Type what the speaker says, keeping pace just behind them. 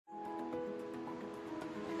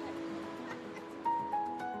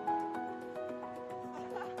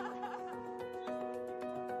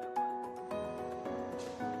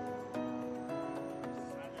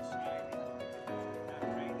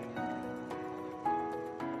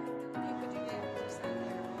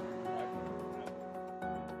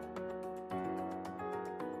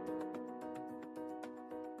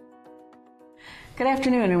Good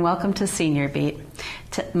afternoon and welcome to Senior Beat.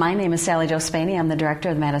 My name is Sally Jo Spaney. I'm the director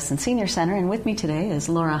of the Madison Senior Center, and with me today is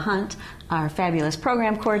Laura Hunt, our fabulous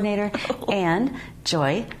program coordinator, and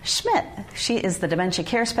Joy Schmidt. She is the dementia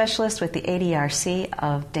care specialist with the ADRC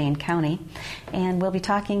of Dane County, and we'll be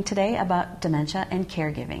talking today about dementia and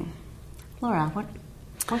caregiving. Laura, what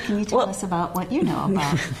can you tell us about what you know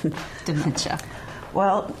about dementia?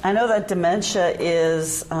 Well, I know that dementia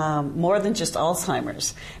is more than just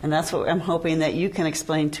Alzheimer's, and that's what I'm hoping that you can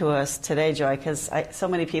explain to us today, Joy, because so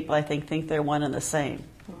many people, I think they're one and the same.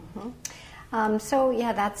 Mm-hmm.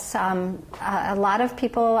 That's a lot of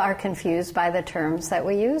people are confused by the terms that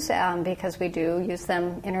we use because we do use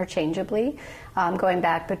them interchangeably, going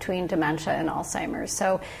back between dementia and Alzheimer's.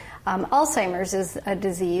 So Alzheimer's is a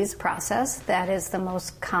disease process that is the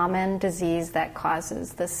most common disease that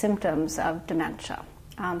causes the symptoms of dementia.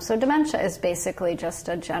 So dementia is basically just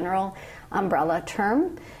a general umbrella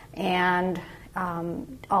term, and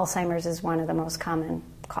Alzheimer's is one of the most common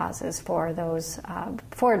causes for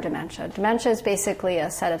for dementia. Dementia is basically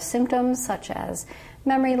a set of symptoms such as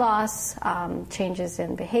memory loss, changes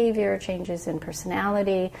in behavior, changes in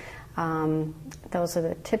personality. Those are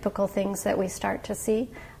the typical things that we start to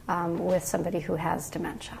see with somebody who has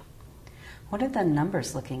dementia. What are the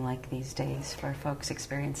numbers looking like these days for folks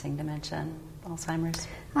experiencing dementia and Alzheimer's?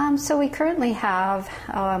 So we currently have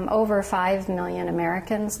over 5 million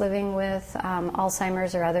Americans living with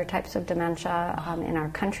Alzheimer's or other types of dementia in our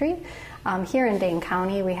country. Here in Dane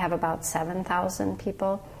County, we have about 7,000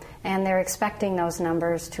 people, and they're expecting those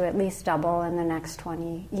numbers to at least double in the next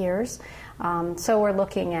 20 years. So we're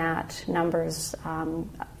looking at numbers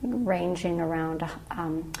ranging around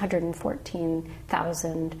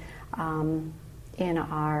 114,000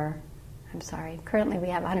 currently we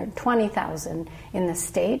have 120,000 in the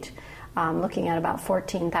state, looking at about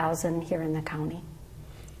 14,000 here in the county.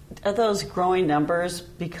 Are those growing numbers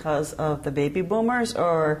because of the baby boomers,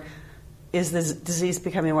 or is this disease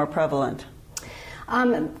becoming more prevalent?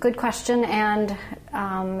 Good question, and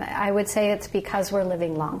I would say it's because we're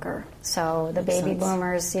living longer. So the baby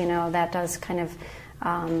boomers, that does kind of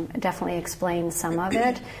definitely explain some of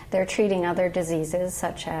it. They're treating other diseases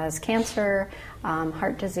such as cancer,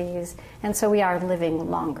 heart disease, and so we are living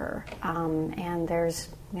longer. And there's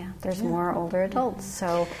more older adults.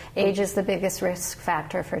 So age is the biggest risk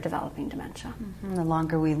factor for developing dementia. Mm-hmm. The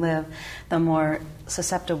longer we live, the more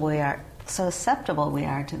susceptible we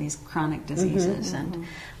are to these chronic diseases, and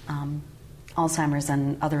Alzheimer's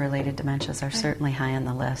and other related dementias are certainly high on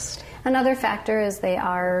the list. Another factor is they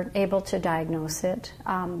are able to diagnose it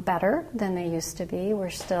better than they used to be. We're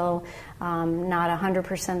still not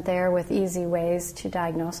 100% there with easy ways to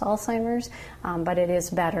diagnose Alzheimer's, but it is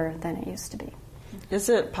better than it used to be. Is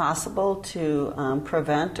it possible to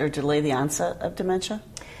prevent or delay the onset of dementia?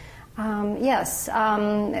 Yes.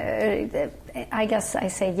 I guess I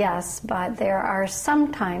say yes, but there are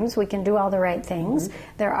sometimes we can do all the right things. Mm-hmm.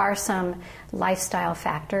 There are some lifestyle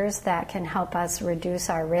factors that can help us reduce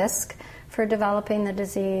our risk for developing the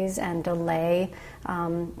disease and delay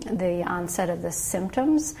the onset of the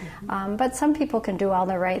symptoms. Mm-hmm. But some people can do all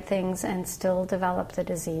the right things and still develop the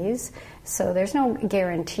disease. So there's no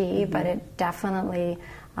guarantee, but it definitely,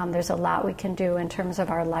 there's a lot we can do in terms of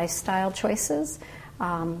our lifestyle choices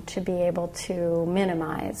to be able to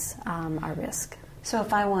minimize our risk. So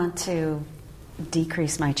if I want to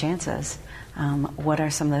decrease my chances, what are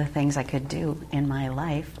some of the things I could do in my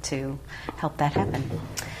life to help that happen?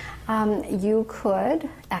 You could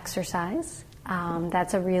exercise.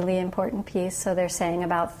 That's a really important piece. So they're saying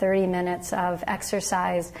about 30 minutes of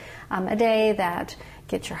exercise a day that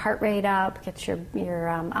gets your heart rate up, gets your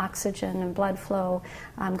oxygen and blood flow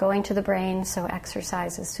going to the brain. So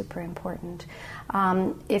exercise is super important.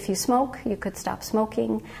 If you smoke, you could stop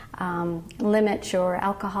smoking, limit your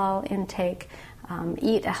alcohol intake,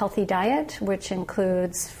 eat a healthy diet, which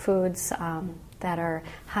includes foods that are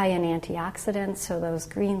high in antioxidants, so those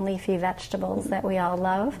green leafy vegetables that we all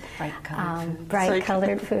love.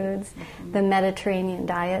 Bright-colored foods. Mm-hmm. The Mediterranean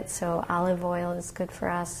diet, so olive oil is good for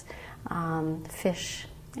us, fish,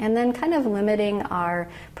 and then kind of limiting our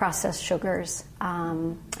processed sugars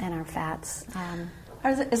and our fats.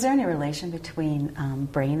 Is there any relation between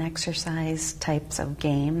brain exercise types of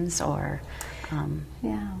games or...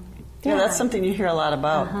 Yeah, that's something you hear a lot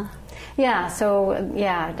about. Uh-huh.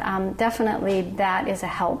 Definitely that is a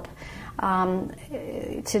help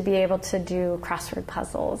to be able to do crossword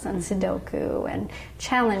puzzles and Sudoku and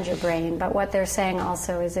challenge your brain. But what they're saying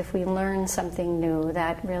also is if we learn something new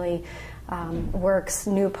that really works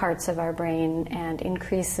new parts of our brain and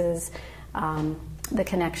increases the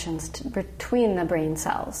connections between the brain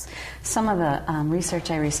cells. Some of the research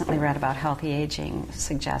I recently read about healthy aging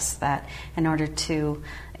suggests that in order to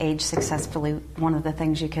age successfully, one of the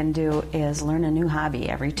things you can do is learn a new hobby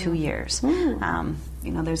every 2 years.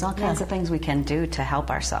 There's all kinds of things we can do to help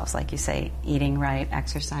ourselves, like you say, eating right,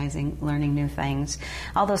 exercising, learning new things.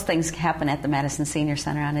 All those things happen at the Madison Senior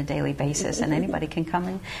Center on a daily basis, and anybody can come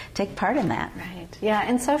and take part in that. Right. Yeah,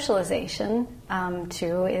 and socialization,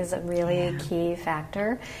 too, is a really key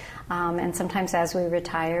factor. And sometimes as we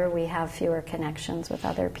retire, we have fewer connections with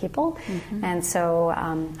other people. And so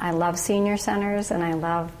I love senior centers, and I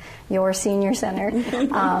love your senior center.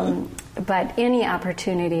 But any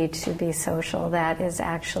opportunity to be social, that is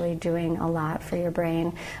actually doing a lot for your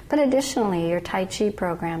brain. But additionally, your Tai Chi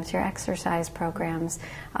programs, your exercise programs,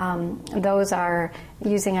 those are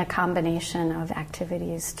using a combination of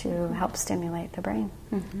activities to help stimulate the brain.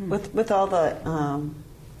 With all the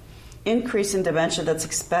increase in dementia that's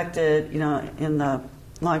expected, in the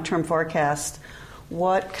long-term forecast,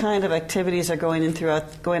 what kind of activities are going on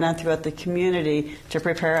throughout the community to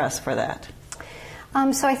prepare us for that?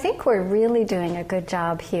 So I think we're really doing a good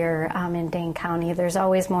job here in Dane County. There's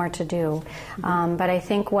always more to do, but I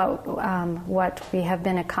think what we have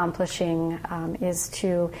been accomplishing is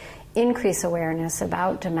to increase awareness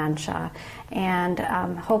about dementia and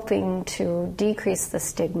hoping to decrease the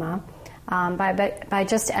stigma by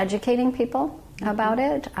just educating people about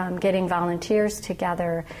it, getting volunteers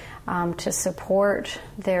together to support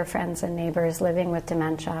their friends and neighbors living with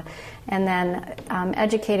dementia, and then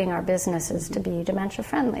educating our businesses to be dementia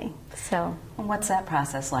friendly. So, what's that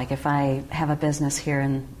process like? If I have a business here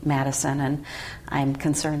in Madison and I'm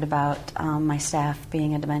concerned about my staff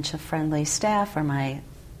being a dementia friendly staff, or my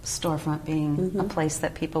storefront being a place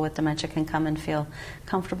that people with dementia can come and feel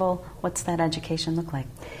comfortable, what's that education look like?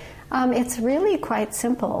 It's really quite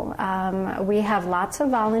simple. We have lots of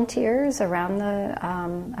volunteers around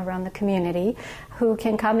the community who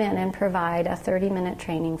can come in and provide a 30-minute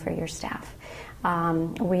training for your staff.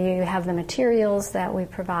 We have the materials that we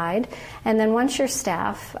provide, and then once your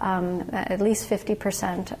staff, at least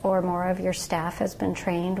 50% or more of your staff has been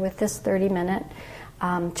trained with this 30-minute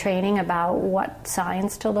training about what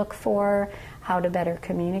signs to look for, how to better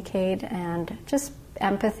communicate, and just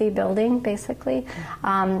empathy building, basically,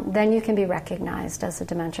 then you can be recognized as a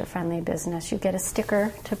dementia-friendly business. You get a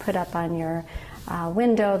sticker to put up on your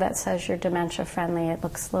window that says you're dementia-friendly. It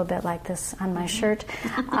looks a little bit like this on my shirt.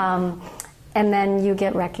 And then you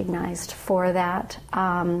get recognized for that,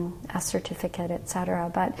 a certificate,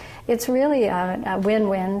 etc. But it's really a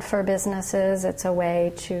win-win for businesses. It's a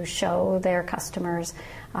way to show their customers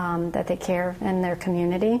that they care in their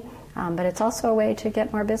community, but it's also a way to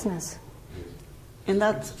get more business. And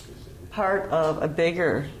that's part of a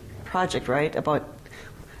bigger project, right? About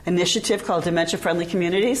initiative called Dementia Friendly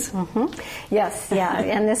Communities? Yes, yeah.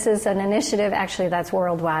 And this is an initiative, actually, that's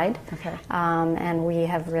worldwide. Okay. And we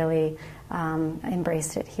have really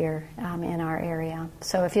embraced it here in our area.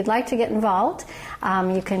 So if you'd like to get involved,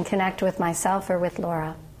 you can connect with myself or with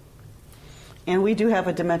Laura. And we do have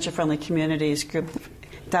a Dementia Friendly Communities group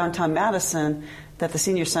downtown Madison that the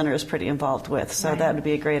Senior Center is pretty involved with. So that would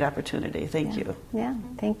be a great opportunity. Thank you. Yeah,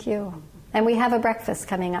 thank you. And we have a breakfast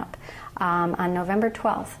coming up on November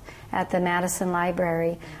 12th at the Madison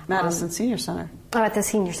Library. Madison Senior Center. Oh, at the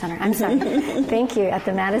Senior Center. I'm sorry. Thank you. At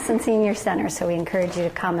the Madison Senior Center. So we encourage you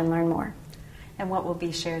to come and learn more. And what will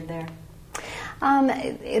be shared there?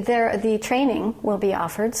 The training will be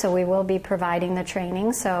offered, so we will be providing the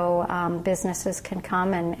training, so businesses can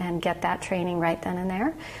come and get that training right then and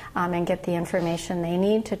there, and get the information they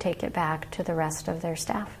need to take it back to the rest of their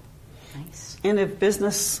staff. Nice. And if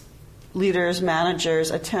business leaders, managers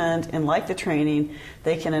attend and like the training,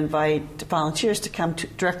 they can invite volunteers to come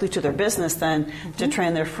directly to their business then to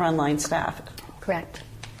train their frontline staff. Correct.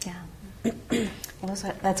 Yeah. Well,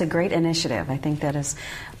 that's a great initiative. I think that is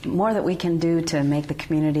more that we can do to make the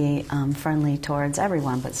community friendly towards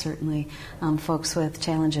everyone, but certainly folks with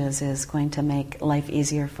challenges is going to make life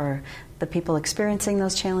easier for the people experiencing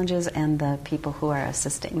those challenges and the people who are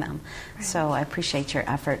assisting them. Right. So I appreciate your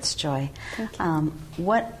efforts, Joy. Thank you.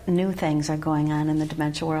 What new things are going on in the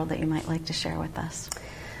dementia world that you might like to share with us?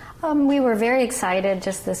 We were very excited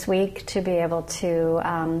just this week to be able to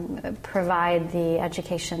provide the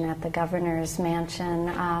education at the governor's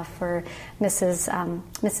mansion for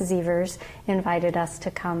Mrs. Evers invited us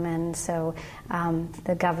to come, and so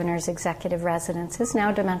the governor's executive residence is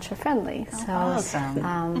now dementia friendly. So,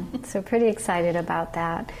 awesome. So pretty excited about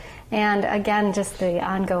that. And again, just the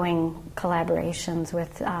ongoing collaborations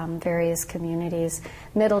with various communities.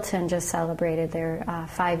 Middleton just celebrated their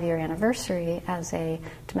 5-year anniversary as a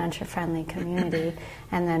dementia-friendly community.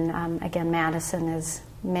 And then again, Madison is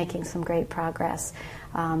making some great progress.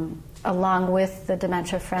 Along with the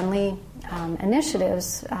dementia-friendly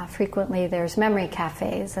initiatives, frequently there's memory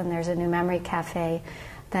cafes, and there's a new memory cafe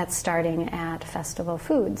that's starting at Festival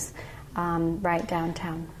Foods right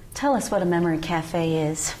downtown. Tell us what a memory cafe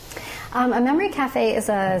is. A memory cafe is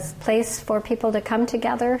a place for people to come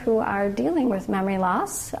together who are dealing with memory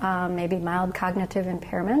loss, maybe mild cognitive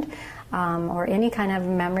impairment, or any kind of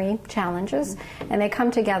memory challenges. And they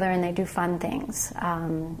come together and they do fun things,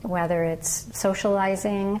 whether it's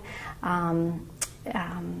socializing,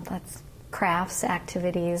 crafts,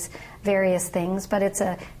 activities, various things. But it's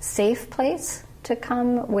a safe place to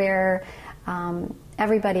come where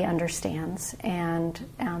everybody understands, and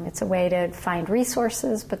it's a way to find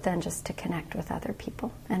resources, but then just to connect with other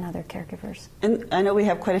people and other caregivers. And I know we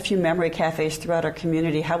have quite a few memory cafes throughout our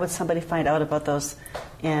community. How would somebody find out about those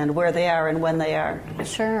and where they are and when they are?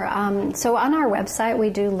 Sure. So on our website, we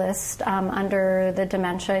do list under the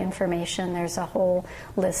dementia information, there's a whole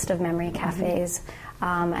list of memory cafes.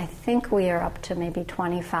 I think we are up to maybe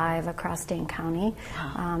 25 across Dane County.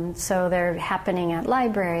 Wow. So they're happening at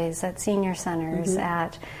libraries, at senior centers,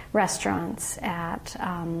 at restaurants, at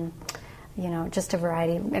just a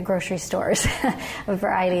variety, at grocery stores, a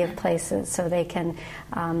variety of places. So they can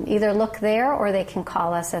either look there or they can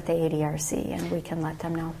call us at the ADRC and we can let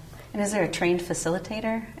them know. And is there a trained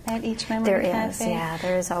facilitator at each memory cafe? There is, yeah.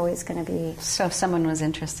 There is always going to be. So if someone was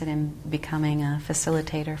interested in becoming a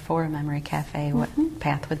facilitator for a memory cafe, what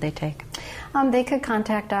path would they take? They could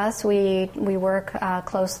contact us. We work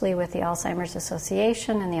closely with the Alzheimer's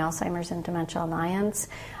Association and the Alzheimer's and Dementia Alliance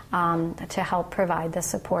to help provide the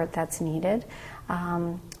support that's needed.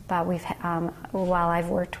 But while I've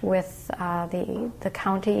worked with the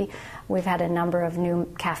county, we've had a number of new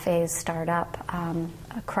cafes start up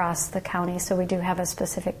across the county. So we do have a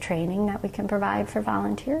specific training that we can provide for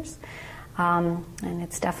volunteers, and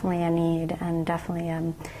it's definitely a need. And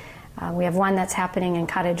definitely, we have one that's happening in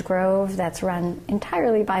Cottage Grove that's run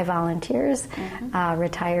entirely by volunteers,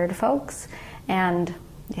 retired folks, and.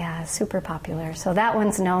 Yeah, super popular. So that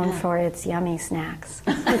one's known for its yummy snacks.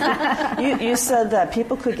 You said that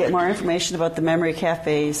people could get more information about the memory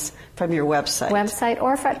cafes from your website.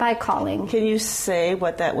 Or by calling. Can you say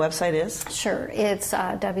what that website is? Sure. It's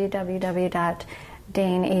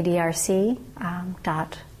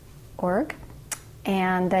www.daneadrc.org.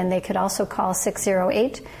 And then they could also call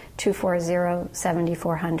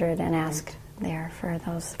 608-240-7400 and ask there for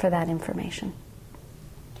that information.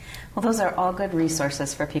 Well, those are all good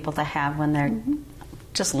resources for people to have when they're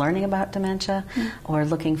just learning about dementia or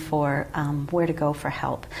looking for where to go for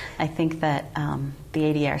help. I think that the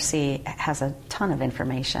ADRC has a ton of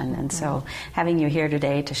information, and so having you here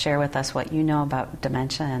today to share with us what you know about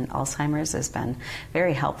dementia and Alzheimer's has been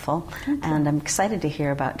very helpful. And I'm excited to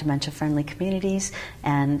hear about dementia-friendly communities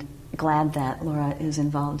and glad that Laura is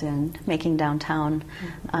involved in making downtown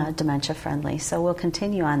dementia-friendly. So we'll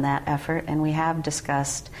continue on that effort, and we have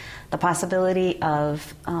discussed the possibility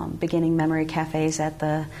of beginning memory cafes at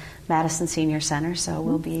the Madison Senior Center, so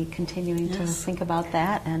we'll be continuing to think about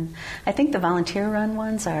that. And I think the volunteer-run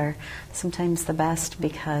ones are sometimes the best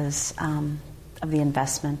because of the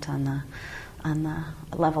investment on the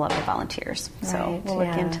level of the volunteers. So Right, we'll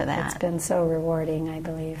look into that. It's been so rewarding, I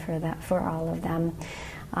believe, for all of them.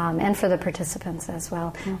 And for the participants as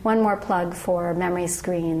well. One more plug for memory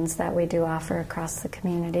screens that we do offer across the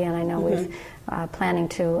community, and I know we're planning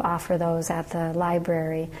to offer those at the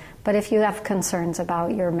library. But if you have concerns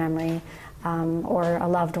about your memory or a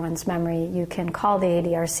loved one's memory, you can call the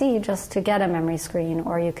ADRC just to get a memory screen,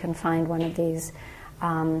 or you can find one of these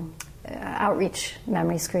outreach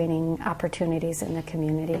memory screening opportunities in the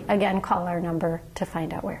community. Again, call our number to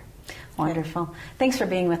find out where. Wonderful. Thanks for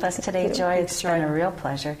being with us today, Joy. It's been a real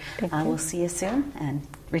pleasure. We'll see you soon, and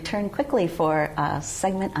return quickly for a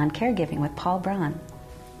segment on caregiving with Paul Braun.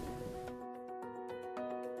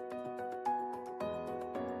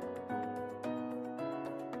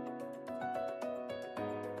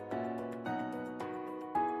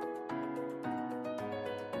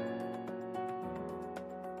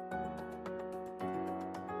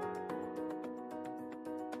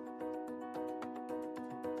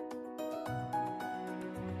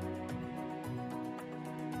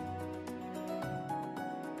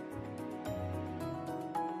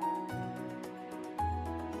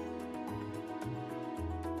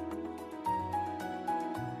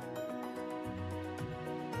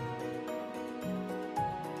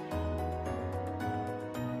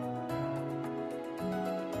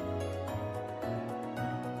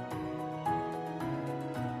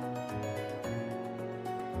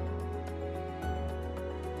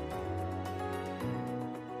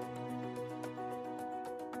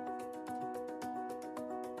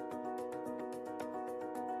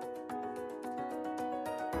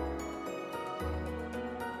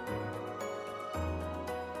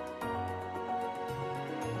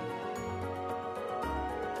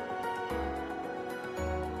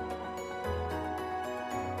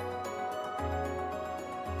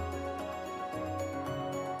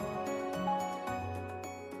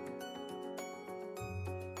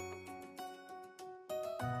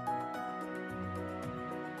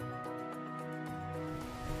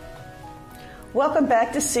 Welcome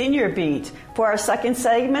back to Senior Beat. For our second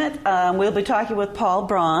segment, we'll be talking with Paul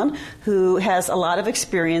Braun, who has a lot of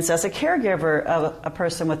experience as a caregiver of a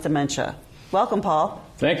person with dementia. Welcome, Paul.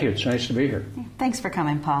 Thank you. It's nice to be here. Thanks for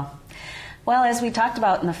coming, Paul. Well, as we talked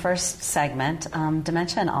about in the first segment,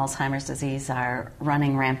 dementia and Alzheimer's disease are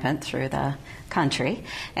running rampant through the country.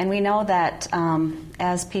 And we know that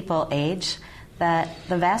as people age, that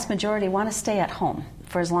the vast majority want to stay at home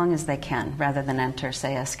for as long as they can, rather than enter,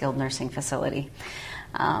 say, a skilled nursing facility.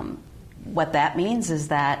 What that means is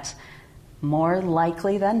that more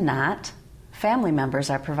likely than not, family members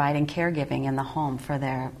are providing caregiving in the home for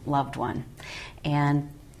their loved one. And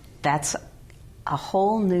that's a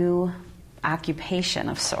whole new occupation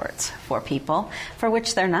of sorts for people, for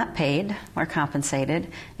which they're not paid or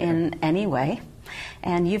compensated in any way.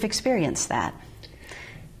 And you've experienced that.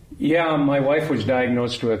 Yeah, my wife was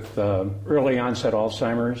diagnosed with early onset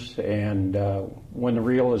Alzheimer's, and when the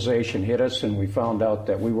realization hit us and we found out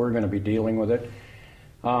that we were going to be dealing with it,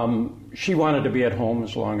 she wanted to be at home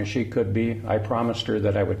as long as she could be. I promised her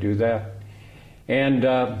that I would do that. And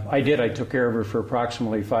I did. I took care of her for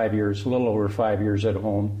approximately 5 years, a little over 5 years at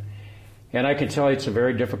home. And I can tell you it's a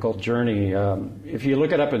very difficult journey. If you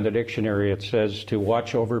look it up in the dictionary, it says to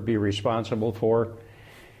watch over, be responsible for.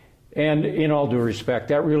 And in all due respect,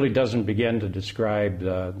 that really doesn't begin to describe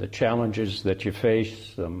the challenges that you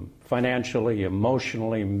face financially,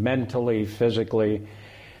 emotionally, mentally, physically.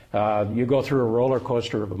 You go through a roller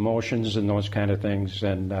coaster of emotions and those kind of things.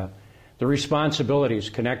 And the responsibilities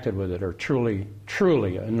connected with it are truly,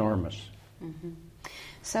 truly enormous. Mm-hmm.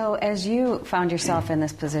 So as you found yourself in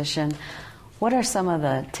this position, what are some of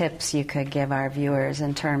the tips you could give our viewers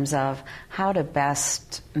in terms of how to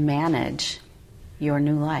best manage your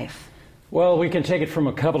new life? Well, we can take it from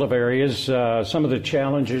a couple of areas. Some of the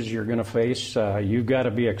challenges you're going to face, you've got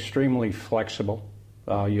to be extremely flexible.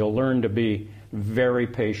 You'll learn to be very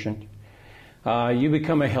patient. You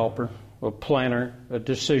become a helper, a planner, a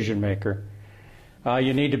decision maker.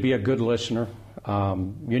 You need to be a good listener.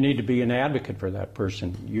 You need to be an advocate for that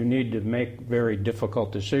person. You need to make very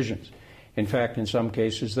difficult decisions. In fact, in some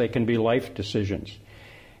cases, they can be life decisions.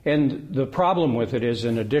 And the problem with it is,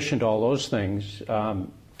 in addition to all those things,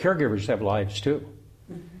 caregivers have lives too.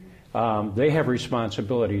 Mm-hmm. They have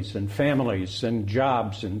responsibilities and families and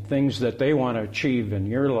jobs and things that they want to achieve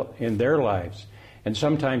in their lives. And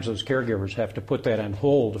sometimes those caregivers have to put that on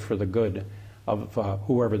hold for the good of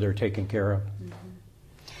whoever they're taking care of. Mm-hmm.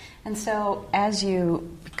 And so as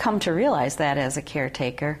you come to realize that as a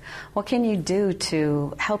caretaker, what can you do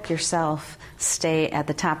to help yourself stay at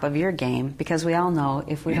the top of your game? Because we all know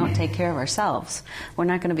if we don't take care of ourselves, we're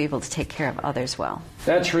not going to be able to take care of others well.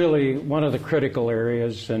 That's really one of the critical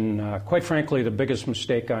areas, and quite frankly, the biggest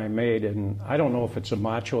mistake I made, and I don't know if it's a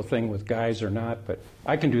macho thing with guys or not, but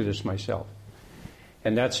I can do this myself.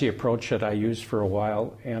 And that's the approach that I used for a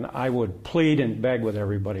while, and I would plead and beg with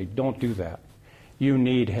everybody, don't do that. You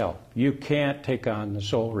need help. You can't take on the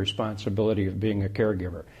sole responsibility of being a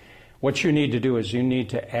caregiver. What you need to do is you need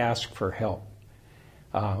to ask for help,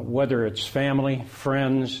 whether it's family,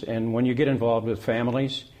 friends, and when you get involved with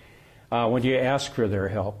families, when you ask for their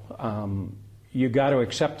help, you got to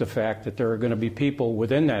accept the fact that there are going to be people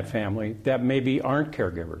within that family that maybe aren't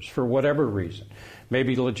caregivers for whatever reason.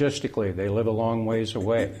 Maybe logistically, they live a long ways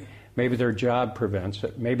away. Maybe their job prevents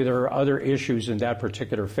it. Maybe there are other issues in that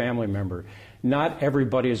particular family member. Not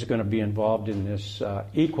everybody is going to be involved in this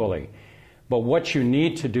equally. But what you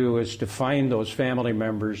need to do is to find those family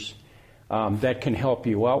members that can help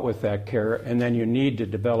you out with that care, and then you need to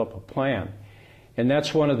develop a plan. And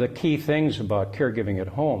that's one of the key things about caregiving at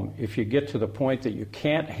home. If you get to the point that you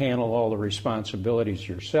can't handle all the responsibilities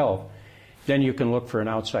yourself, then you can look for an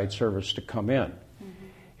outside service to come in.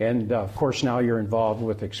 And, of course, now you're involved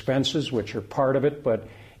with expenses, which are part of it. But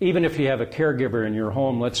even if you have a caregiver in your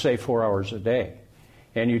home, let's say 4 hours a day,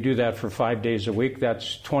 and you do that for 5 days a week,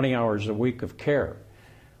 that's 20 hours a week of care.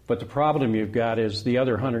 But the problem you've got is the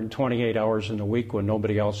other 128 hours in the week when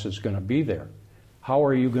nobody else is going to be there. How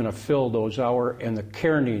are you going to fill those hours and the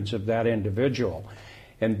care needs of that individual?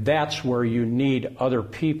 And that's where you need other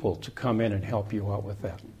people to come in and help you out with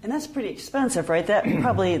that. And that's pretty expensive, right? That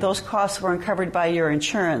probably those costs weren't covered by your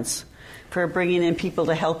insurance for bringing in people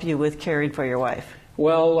to help you with caring for your wife.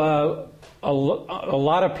 Well, a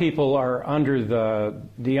lot of people are under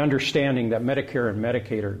the understanding that Medicare and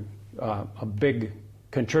Medicaid are a big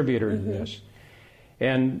contributor to this.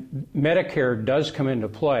 And Medicare does come into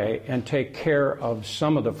play and take care of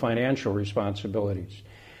some of the financial responsibilities.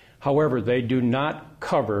 However, they do not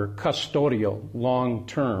cover custodial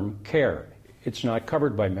long-term care. It's not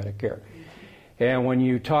covered by Medicare. And when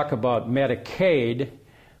you talk about Medicaid,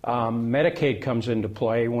 Medicaid comes into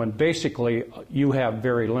play when basically you have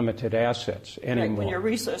very limited assets anymore. Right, when your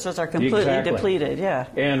resources are completely depleted, yeah.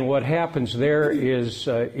 And what happens there is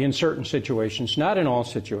in certain situations, not in all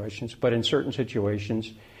situations, but in certain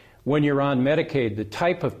situations, when you're on Medicaid, the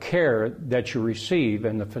type of care that you receive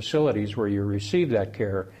and the facilities where you receive that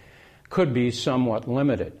care could be somewhat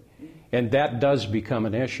limited. And that does become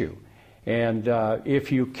an issue. And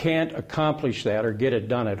if you can't accomplish that or get it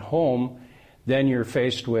done at home, then you're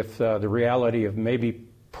faced with the reality of maybe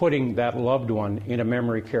putting that loved one in a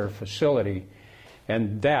memory care facility,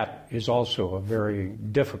 and that is also a very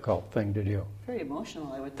difficult thing to do. Very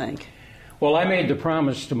emotional, I would think. Well, I made the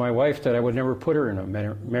promise to my wife that I would never put her in a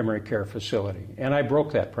memory care facility, and I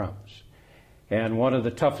broke that promise. And one of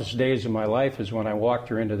the toughest days of my life is when I walked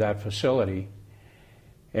her into that facility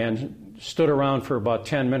and stood around for about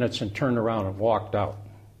 10 minutes and turned around and walked out.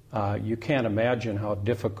 You can't imagine how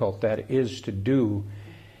difficult that is to do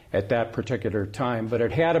at that particular time, but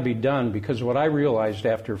it had to be done because what I realized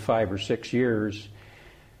after 5 or 6 years,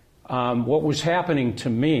 what was happening to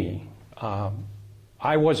me,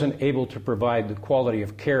 I wasn't able to provide the quality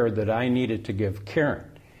of care that I needed to give Karen.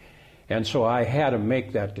 And so I had to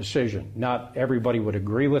make that decision. Not everybody would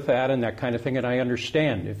agree with that and that kind of thing, and I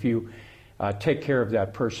understand if you take care of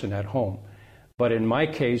that person at home. But in my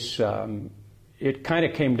case, it kind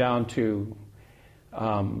of came down to,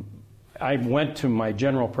 I went to my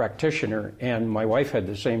general practitioner, and my wife had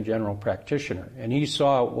the same general practitioner, and he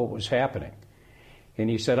saw what was happening. And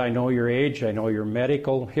he said, I know your age, I know your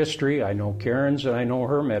medical history, I know Karen's, and I know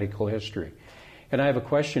her medical history. And I have a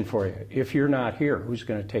question for you. If you're not here, who's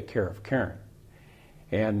going to take care of Karen?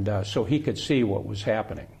 And so he could see what was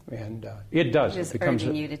happening. And it does. It becomes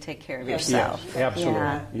urging you to take care of yourself. Yes,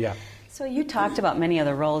 absolutely. Yeah. So you talked about many of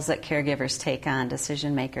the roles that caregivers take on,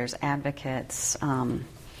 decision makers, advocates,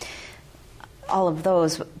 all of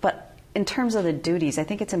those. But in terms of the duties, I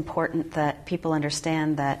think it's important that people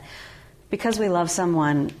understand that because we love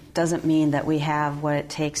someone doesn't mean that we have what it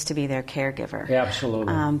takes to be their caregiver.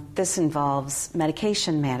 Absolutely. This involves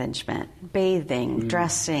medication management, bathing,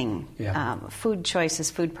 dressing, food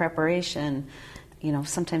choices, food preparation,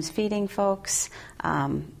 sometimes feeding folks,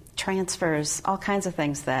 transfers, all kinds of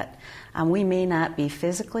things that we may not be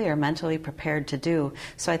physically or mentally prepared to do.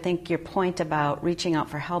 So I think your point about reaching out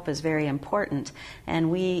for help is very important. And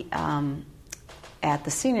we at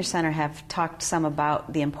the Senior Center have talked some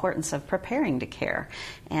about the importance of preparing to care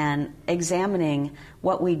and examining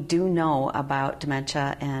what we do know about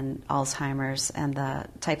dementia and Alzheimer's and the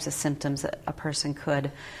types of symptoms that a person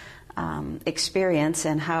could experience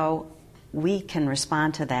and how we can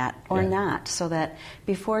respond to that or not, so that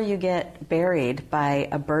before you get buried by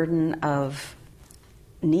a burden of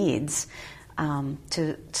needs,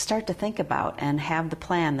 to start to think about and have the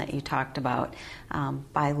plan that you talked about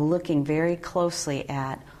by looking very closely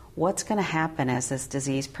at what's going to happen as this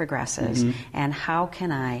disease progresses and how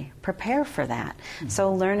can I prepare for that.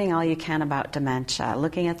 So learning all you can about dementia,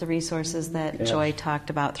 looking at the resources that Joy talked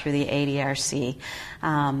about through the ADRC,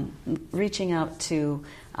 reaching out to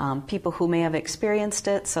people who may have experienced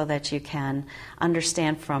it so that you can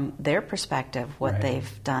understand from their perspective what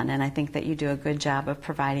they've done. And I think that you do a good job of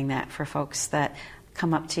providing that for folks that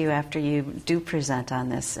come up to you after you do present on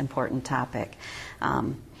this important topic.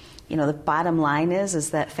 The bottom line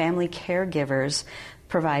is that family caregivers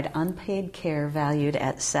provide unpaid care valued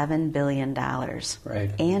at $7 billion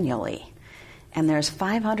annually. And there's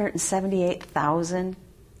 578,000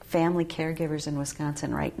 family caregivers in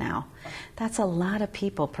Wisconsin right now. That's a lot of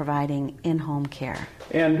people providing in-home care.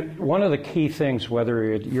 And one of the key things,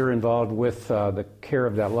 whether you're involved with the care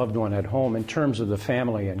of that loved one at home in terms of the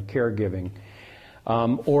family and caregiving,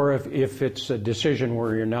 or if it's a decision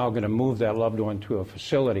where you're now going to move that loved one to a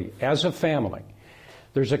facility, as a family,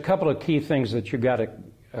 there's a couple of key things that you've got to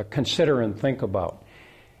consider and think about.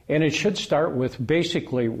 And it should start with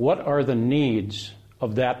basically what are the needs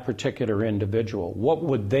of that particular individual? What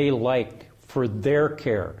would they like for their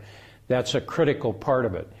care? That's a critical part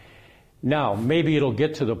of it. Now, maybe it'll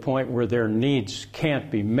get to the point where their needs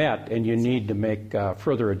can't be met and you need to make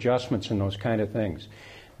further adjustments and those kind of things.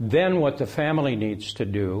 Then what the family needs to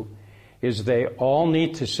do is they all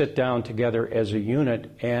need to sit down together as a unit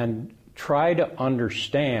and try to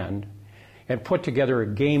understand and put together a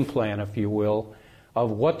game plan, if you will, of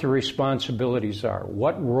what the responsibilities are.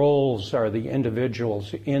 What roles are the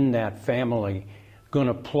individuals in that family going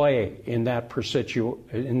to play in that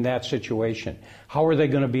situation? How are they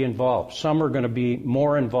going to be involved? Some are going to be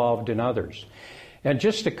more involved than others. And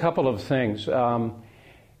just a couple of things.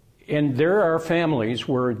 And there are families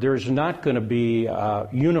where there's not going to be a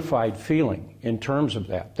unified feeling in terms of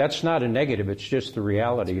that. That's not a negative, it's just the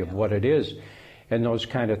reality of what it is and those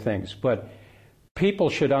kind of things. But people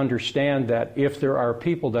should understand that if there are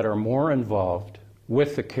people that are more involved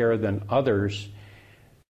with the care than others,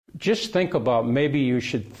 just think about, maybe you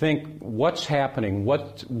should think what's happening,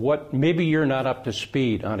 what maybe you're not up to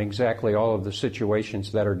speed on exactly all of the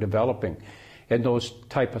situations that are developing and those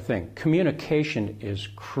type of things. Communication is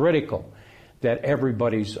critical, that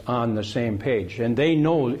everybody's on the same page and they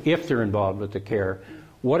know if they're involved with the care,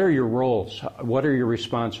 what are your roles, what are your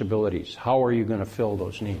responsibilities, how are you going to fill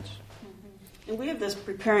those needs. And we have this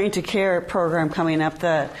Preparing to Care program coming up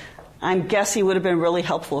that I'm guessing would have been really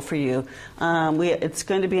helpful for you. It's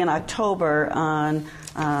going to be in October on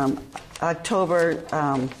October,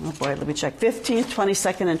 let me check, 15th,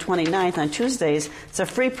 22nd, and 29th on Tuesdays. It's a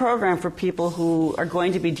free program for people who are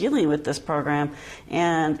going to be dealing with this program.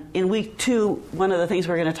 And in week 2, one of the things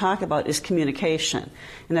we're going to talk about is communication.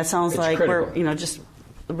 And that sounds like critical. we're, just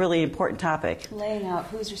a really important topic. Laying out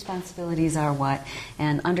whose responsibilities are what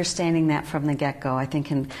and understanding that from the get-go, I think,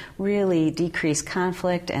 can really decrease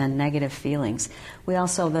conflict and negative feelings. We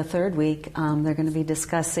also, the third week, they're going to be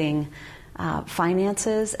discussing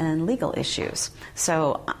finances and legal issues.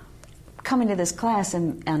 So coming to this class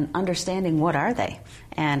and understanding what are they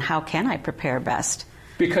and how can I prepare best.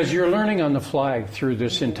 Because you're learning on the fly through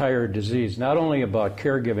this entire disease, not only about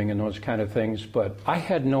caregiving and those kind of things, but I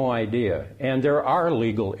had no idea. And there are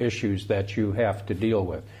legal issues that you have to deal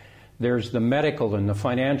with. There's the medical and the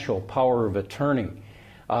financial power of attorney,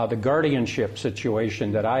 the guardianship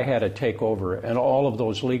situation that I had to take over, and all of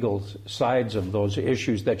those legal sides of those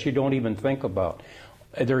issues that you don't even think about.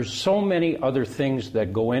 There's so many other things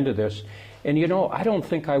that go into this. And I don't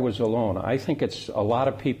think I was alone. I think it's a lot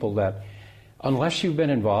of people that, unless you've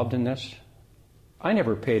been involved in this, I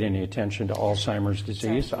never paid any attention to Alzheimer's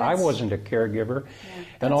disease. I wasn't a caregiver. Yeah,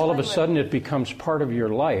 and all of a sudden it becomes part of your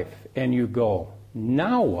life, and you go,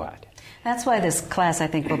 now what? That's why this class, I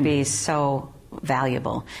think, will be so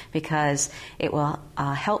valuable, because it will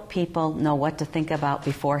help people know what to think about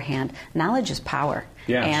beforehand. Knowledge is power.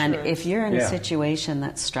 Yeah, and sure. If you're in a situation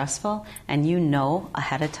that's stressful and you know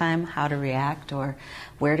ahead of time how to react or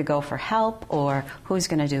where to go for help or who's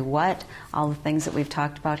going to do what, all the things that we've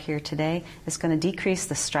talked about here today, it's going to decrease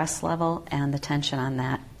the stress level and the tension on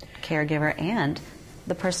that caregiver and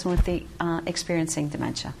the person with the experiencing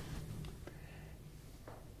dementia.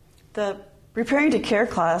 The Preparing to Care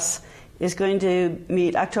class is going to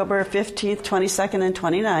meet October 15th, 22nd, and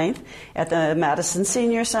 29th at the Madison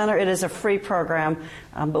Senior Center. It is a free program,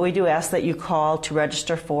 but we do ask that you call to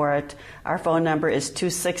register for it. Our phone number is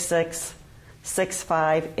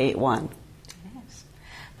 266-6581. Yes.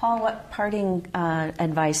 Paul, what parting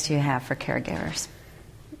advice do you have for caregivers?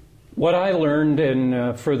 What I learned,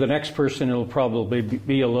 and for the next person it'll probably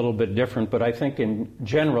be a little bit different, but I think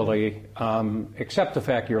generally, accept the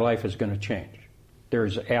fact your life is going to change.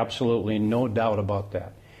 There's absolutely no doubt about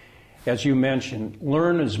that. As you mentioned,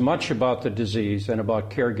 learn as much about the disease and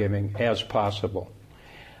about caregiving as possible.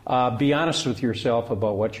 Be honest with yourself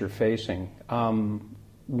about what you're facing.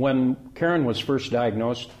 When Karen was first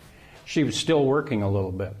diagnosed, she was still working a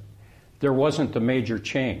little bit. There wasn't the major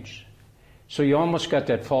change. So you almost got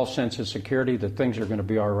that false sense of security that things are going to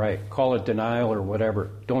be all right. Call it denial or whatever.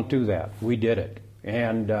 Don't do that. We did it.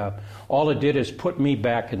 And all it did is put me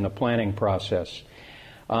back in the planning process.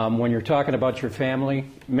 When you're talking about your family,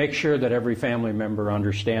 make sure that every family member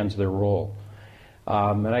understands their role.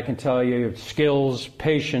 And I can tell you, skills,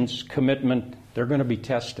 patience, commitment, they're going to be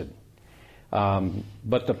tested.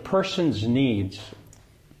 But the person's needs,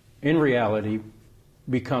 in reality,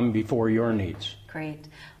 become before your needs. Great.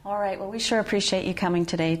 All right. Well, we sure appreciate you coming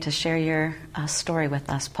today to share your story with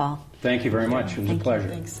us, Paul. Thank you very much. It was a pleasure.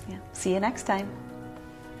 Thanks. Yeah. See you next time.